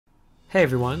Hey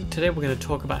everyone, today we're going to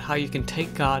talk about how you can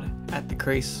take guard at the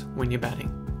crease when you're batting.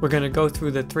 We're going to go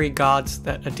through the three guards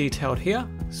that are detailed here,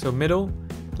 so middle,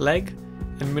 leg,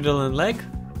 and middle and leg.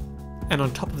 And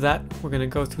on top of that, we're going to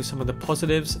go through some of the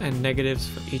positives and negatives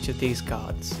for each of these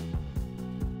guards.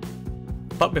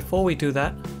 But before we do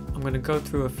that, I'm going to go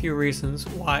through a few reasons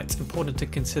why it's important to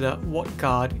consider what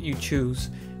guard you choose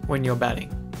when you're batting.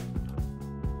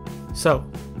 So,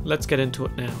 let's get into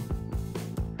it now.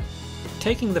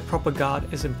 Taking the proper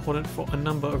guard is important for a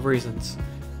number of reasons.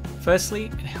 Firstly,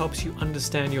 it helps you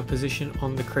understand your position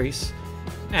on the crease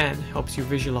and helps you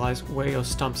visualize where your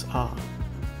stumps are.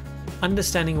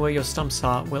 Understanding where your stumps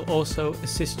are will also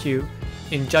assist you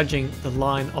in judging the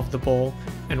line of the ball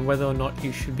and whether or not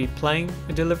you should be playing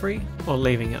a delivery or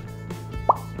leaving it.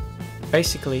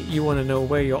 Basically, you want to know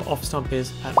where your off stump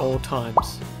is at all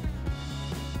times.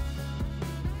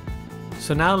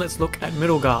 So now let's look at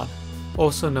middle guard,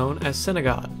 also known as center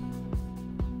guard.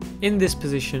 In this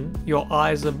position, your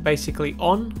eyes are basically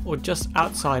on or just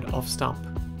outside off stump.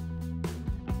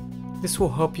 This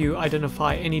will help you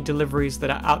identify any deliveries that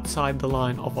are outside the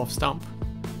line of off stump.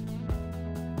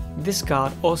 This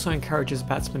guard also encourages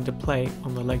batsmen to play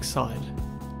on the leg side.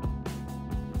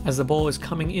 As the ball is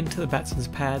coming into the batsman's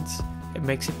pads, it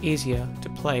makes it easier to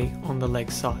play on the leg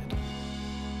side.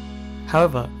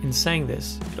 However, in saying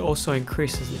this, it also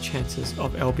increases the chances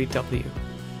of LBW.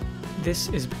 This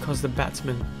is because the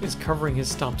batsman is covering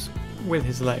his stumps with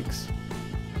his legs.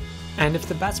 And if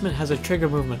the batsman has a trigger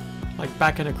movement, like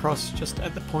back and across just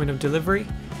at the point of delivery,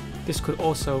 this could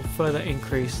also further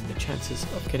increase the chances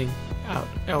of getting out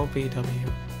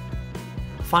LBW.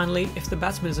 Finally, if the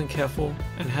batsman isn't careful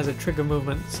and has a trigger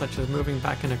movement such as moving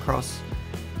back and across,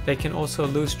 they can also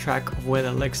lose track of where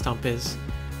their leg stump is,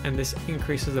 and this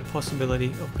increases the possibility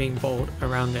of being bowled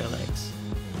around their legs.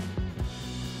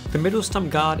 The middle stump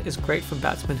guard is great for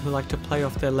batsmen who like to play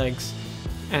off their legs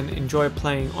and enjoy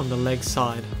playing on the leg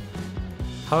side.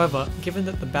 However, given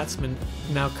that the batsman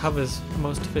now covers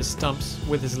most of his stumps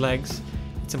with his legs,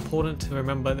 it's important to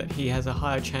remember that he has a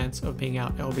higher chance of being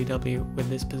out LBW with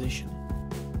this position.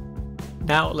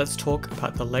 Now let's talk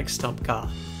about the leg stump guard.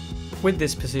 With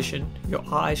this position, your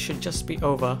eyes should just be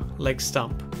over leg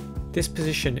stump. This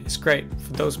position is great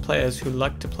for those players who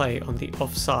like to play on the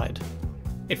offside.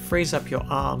 It frees up your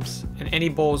arms, and any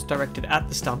balls directed at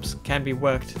the stumps can be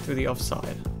worked through the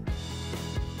offside.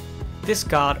 This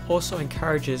guard also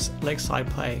encourages leg side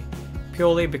play,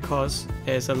 purely because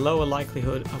there's a lower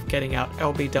likelihood of getting out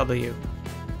LBW.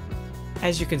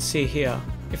 As you can see here,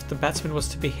 if the batsman was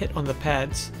to be hit on the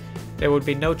pads, there would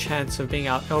be no chance of being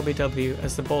out LBW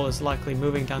as the ball is likely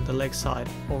moving down the leg side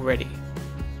already.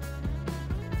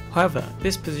 However,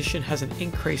 this position has an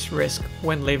increased risk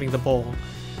when leaving the ball,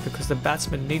 because the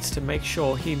batsman needs to make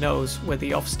sure he knows where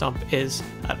the off stump is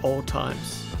at all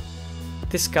times.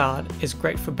 This guard is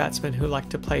great for batsmen who like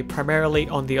to play primarily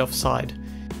on the offside,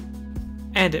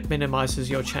 and it minimises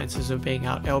your chances of being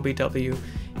out LBW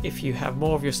if you have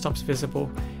more of your stumps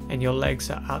visible and your legs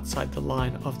are outside the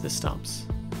line of the stumps.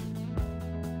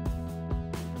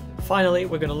 Finally,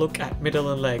 we're going to look at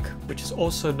middle and leg, which is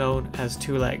also known as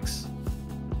two legs.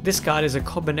 This guard is a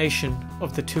combination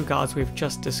of the two guards we've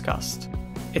just discussed.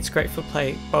 It's great for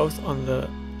play both on the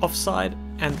offside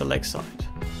and the leg side,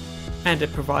 and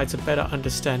it provides a better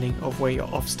understanding of where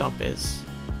your off stump is.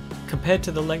 Compared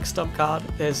to the leg stump guard,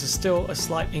 there's still a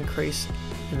slight increase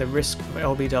in the risk of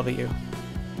LBW.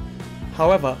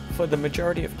 However, for the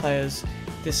majority of players,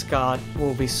 this guard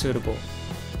will be suitable.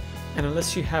 And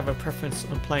unless you have a preference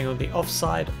on playing on the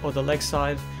offside or the leg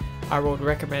side, I would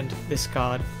recommend this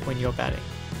guard when you're batting.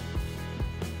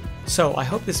 So I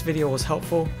hope this video was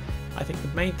helpful. I think the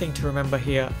main thing to remember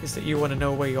here is that you want to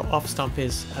know where your off stump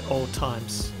is at all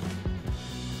times.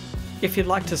 If you'd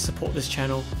like to support this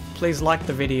channel, please like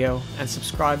the video and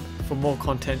subscribe for more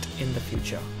content in the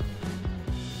future.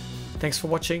 Thanks for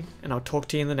watching, and I'll talk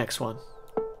to you in the next one.